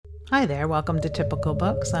Hi there, welcome to Typical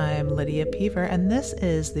Books. I'm Lydia Peaver, and this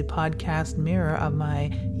is the podcast mirror of my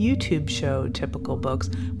YouTube show, Typical Books,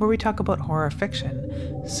 where we talk about horror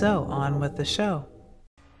fiction. So, on with the show.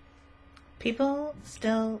 People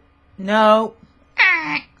still... No!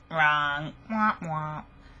 Wrong. Wah, wah.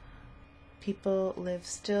 People live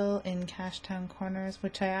still in Cashtown Corners,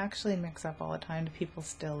 which I actually mix up all the time. Do people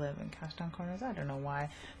still live in Cashtown Corners? I don't know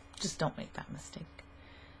why. Just don't make that mistake.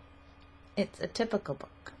 It's a typical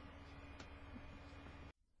book.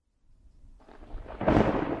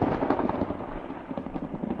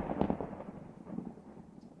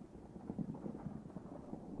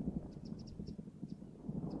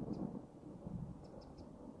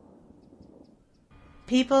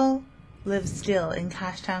 People Live Still in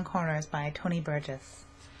Cashtown Corners by Tony Burgess.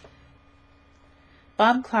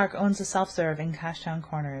 Bob Clark owns a self-serve in Cashtown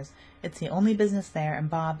Corners. It's the only business there, and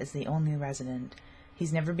Bob is the only resident.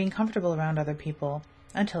 He's never been comfortable around other people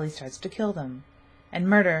until he starts to kill them. And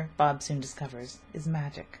murder, Bob soon discovers, is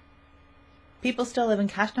magic. People Still Live in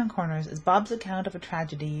Cashtown Corners is Bob's account of a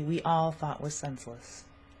tragedy we all thought was senseless.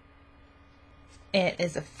 It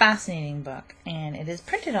is a fascinating book, and it is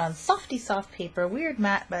printed on softy soft paper, weird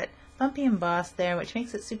matte, but bumpy embossed there, which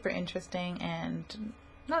makes it super interesting and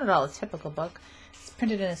not at all a typical book. It's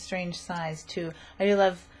printed in a strange size, too. I do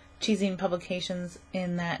love Cheesing Publications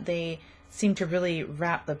in that they seem to really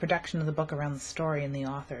wrap the production of the book around the story and the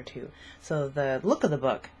author, too. So the look of the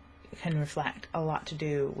book can reflect a lot to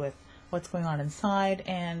do with what's going on inside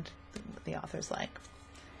and what the author's like.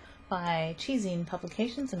 By Cheesing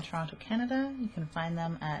Publications in Toronto, Canada. You can find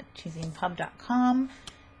them at cheesingpub.com,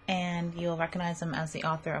 and you'll recognize them as the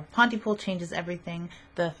author of Pontypool Changes Everything,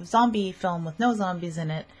 the zombie film with no zombies in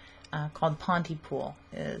it, called Pontypool.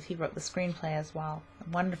 He wrote the screenplay as well. A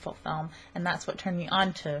wonderful film, and that's what turned me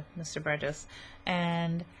on to Mr. Burgess.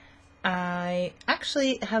 And I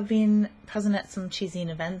actually have been present at some cheesing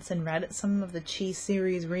events and read some of the Cheese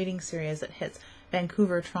series, reading series that hits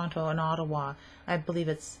Vancouver, Toronto, and Ottawa. I believe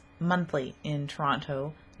it's monthly in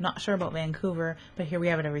Toronto. Not sure about Vancouver, but here we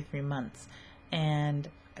have it every 3 months. And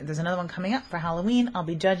there's another one coming up for Halloween. I'll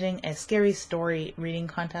be judging a scary story reading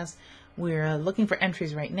contest. We're looking for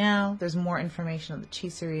entries right now. There's more information on the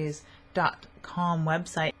cheeseseries.com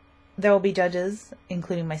website. There will be judges,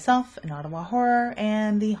 including myself, and Ottawa Horror,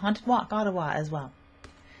 and the Haunted Walk Ottawa as well.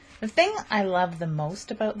 The thing I love the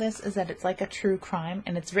most about this is that it's like a true crime,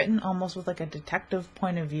 and it's written almost with like a detective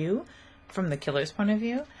point of view, from the killer's point of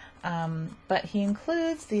view. But he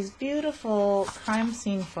includes these beautiful crime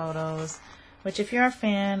scene photos, which if you're a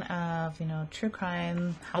fan of, true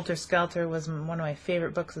crime, Helter Skelter was one of my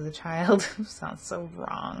favorite books as a child. Sounds so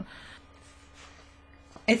wrong.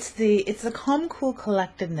 It's the calm, cool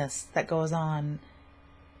collectedness that goes on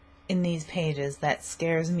in these pages that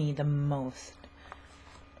scares me the most.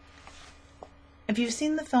 If you've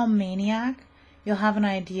seen the film Maniac, you'll have an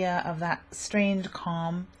idea of that strange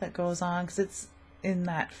calm that goes on, because it's in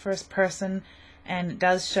that first person, and it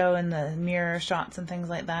does show in the mirror shots and things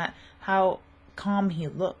like that how calm he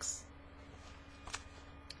looks.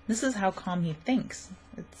 This is how calm he thinks.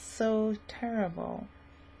 It's so terrible.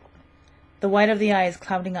 The white of the eye is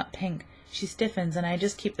clouding up pink. She stiffens, and I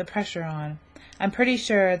just keep the pressure on. I'm pretty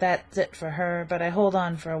sure that's it for her, but I hold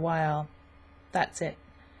on for a while. That's it.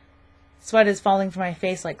 Sweat is falling from my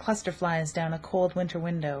face like cluster flies down a cold winter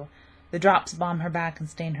window. The drops bomb her back and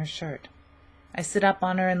stain her shirt. I sit up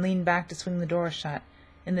on her and lean back to swing the door shut.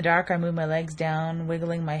 In the dark, I move my legs down,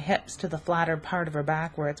 wiggling my hips to the flatter part of her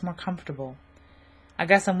back where it's more comfortable. I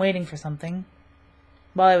guess I'm waiting for something.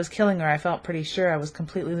 While I was killing her, I felt pretty sure I was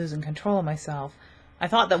completely losing control of myself. I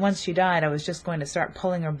thought that once she died, I was just going to start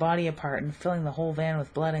pulling her body apart and filling the whole van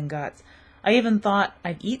with blood and guts. I even thought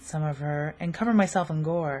I'd eat some of her and cover myself in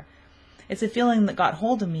gore. It's a feeling that got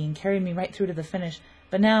hold of me and carried me right through to the finish,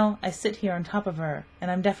 but now I sit here on top of her,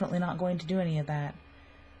 and I'm definitely not going to do any of that.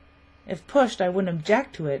 If pushed, I wouldn't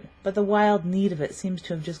object to it, but the wild need of it seems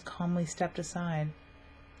to have just calmly stepped aside.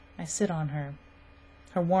 I sit on her.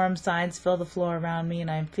 Her warm sides fill the floor around me,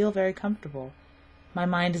 and I feel very comfortable. My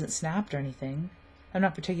mind isn't snapped or anything. I'm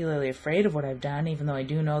not particularly afraid of what I've done, even though I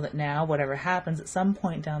do know that now, whatever happens at some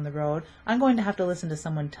point down the road, I'm going to have to listen to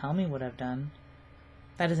someone tell me what I've done.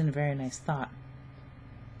 That isn't a very nice thought.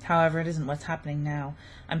 However, it isn't what's happening now.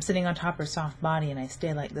 I'm sitting on top of her soft body, and I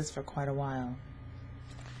stay like this for quite a while.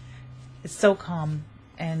 It's so calm,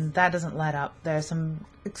 and that doesn't let up. There are some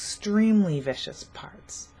extremely vicious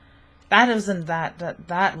parts. That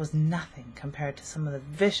was nothing compared to some of the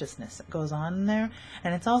viciousness that goes on in there,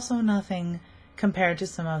 and it's also nothing compared to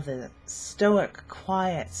some of the stoic,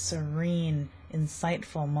 quiet, serene,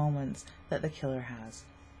 insightful moments that the killer has.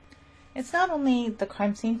 It's not only the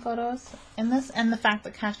crime scene photos in this, and the fact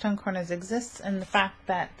that Cashtown Corners exists, and the fact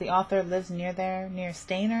that the author lives near there, near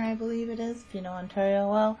Stayner, I believe it is, if you know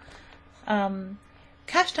Ontario well.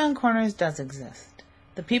 Cashtown Corners does exist.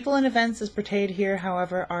 The people and events as portrayed here,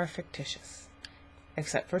 however, are fictitious.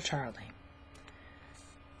 Except for Charlie.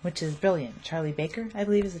 Which is brilliant. Charlie Baker, I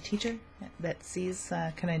believe, is a teacher that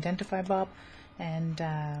can identify Bob, and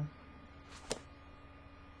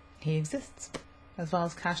he exists. As well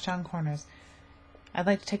as Cashtown Corners. I'd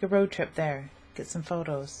like to take a road trip there, get some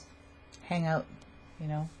photos, hang out,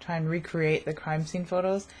 try and recreate the crime scene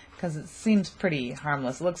photos, because it seems pretty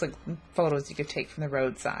harmless. It looks like photos you could take from the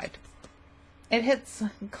roadside. It hits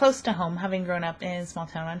close to home, having grown up in small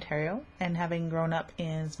town Ontario, and having grown up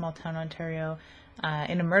in small town Ontario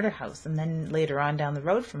in a murder house, and then later on down the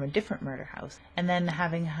road from a different murder house, and then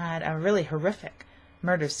having had a really horrific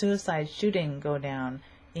murder-suicide shooting go down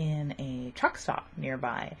in a truck stop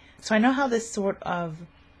nearby. So I know how this sort of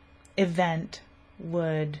event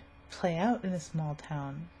would play out in a small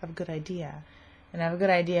town. I have a good idea. And I have a good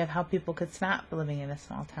idea of how people could snap living in a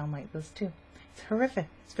small town like this too. It's horrific.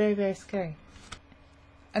 It's very, very scary.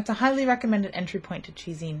 It's a highly recommended entry point to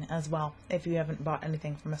Cheezine as well, if you haven't bought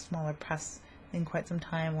anything from a smaller press in quite some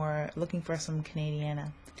time or looking for some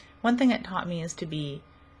Canadiana. One thing it taught me is to be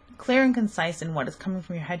clear and concise in what is coming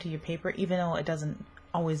from your head to your paper, even though it doesn't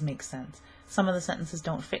always make sense. Some of the sentences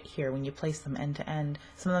don't fit here when you place them end to end.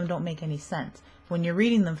 Some of them don't make any sense. When you're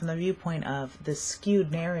reading them from the viewpoint of this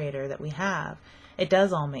skewed narrator that we have, it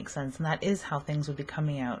does all make sense, and that is how things would be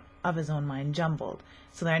coming out of his own mind jumbled.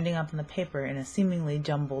 So they're ending up in the paper in a seemingly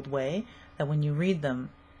jumbled way that when you read them,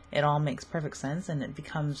 it all makes perfect sense and it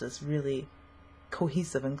becomes this really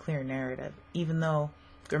cohesive and clear narrative, even though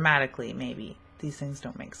grammatically maybe these things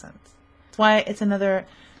don't make sense. That's why it's another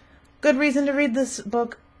good reason to read this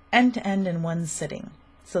book end to end in one sitting,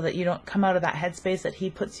 so that you don't come out of that headspace that he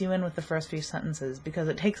puts you in with the first few sentences, because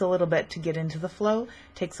it takes a little bit to get into the flow.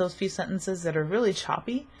 It takes those few sentences that are really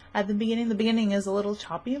choppy at the beginning. The beginning is a little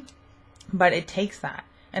choppy, but it takes that.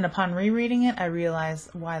 And upon rereading it, I realize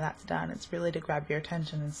why that's done. It's really to grab your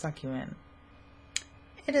attention and suck you in.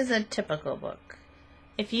 It is a typical book.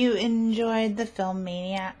 If you enjoyed the film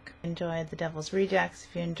Maniac, enjoyed The Devil's Rejects,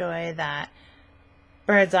 if you enjoy that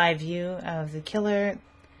bird's eye view of the killer,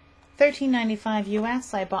 $13.95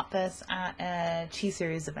 US. I bought this at a Cheez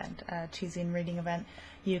Series event, a Cheezine reading event.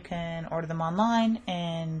 You can order them online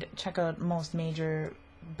and check out most major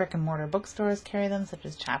brick and mortar bookstores carry them, such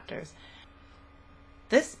as Chapters.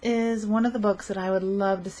 This is one of the books that I would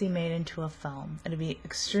love to see made into a film. It'd be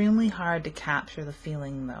extremely hard to capture the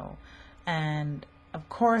feeling though. And of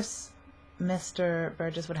course, Mr.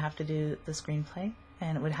 Burgess would have to do the screenplay,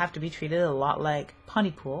 and it would have to be treated a lot like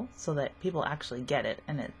Pontypool so that people actually get it,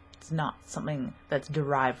 and it's not something that's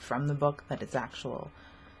derived from the book, that it's actual,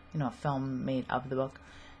 a film made of the book.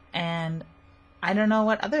 And I don't know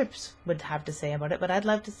what others would have to say about it, but I'd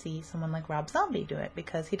love to see someone like Rob Zombie do it,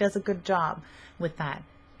 because he does a good job with that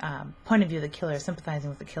point of view of the killer, sympathizing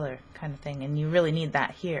with the killer kind of thing, and you really need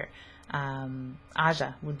that here.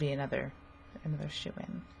 Aja would be another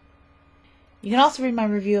shoe-in. You can also read my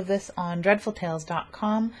review of this on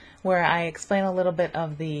dreadfultales.com, where I explain a little bit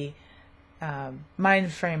of the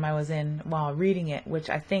mind frame I was in while reading it, which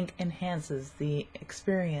I think enhances the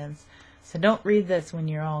experience. So don't read this when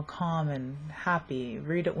you're all calm and happy.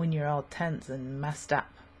 Read it when you're all tense and messed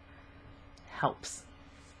up. Helps.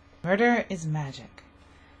 Murder is magic.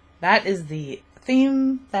 That is the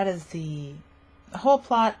theme. That is the whole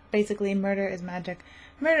plot. Basically, murder is magic.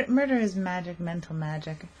 Murder is magic, mental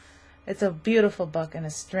magic. It's a beautiful book and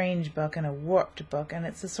a strange book and a warped book, and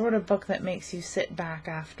it's the sort of book that makes you sit back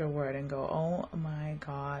afterward and go, oh my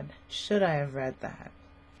God, should I have read that?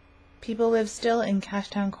 People live still in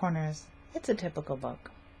Cashtown Corners. It's a typical book.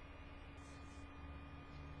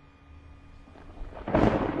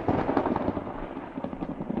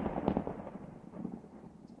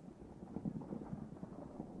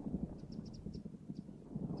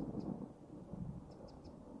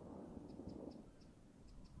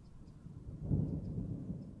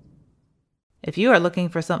 If you are looking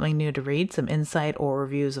for something new to read, some insight or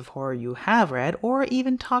reviews of horror you have read, or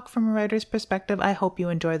even talk from a writer's perspective, I hope you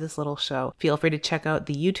enjoy this little show. Feel free to check out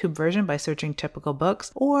the YouTube version by searching Typical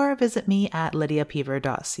Books, or visit me at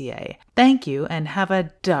lydiapever.ca. Thank you, and have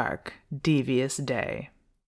a dark, devious day.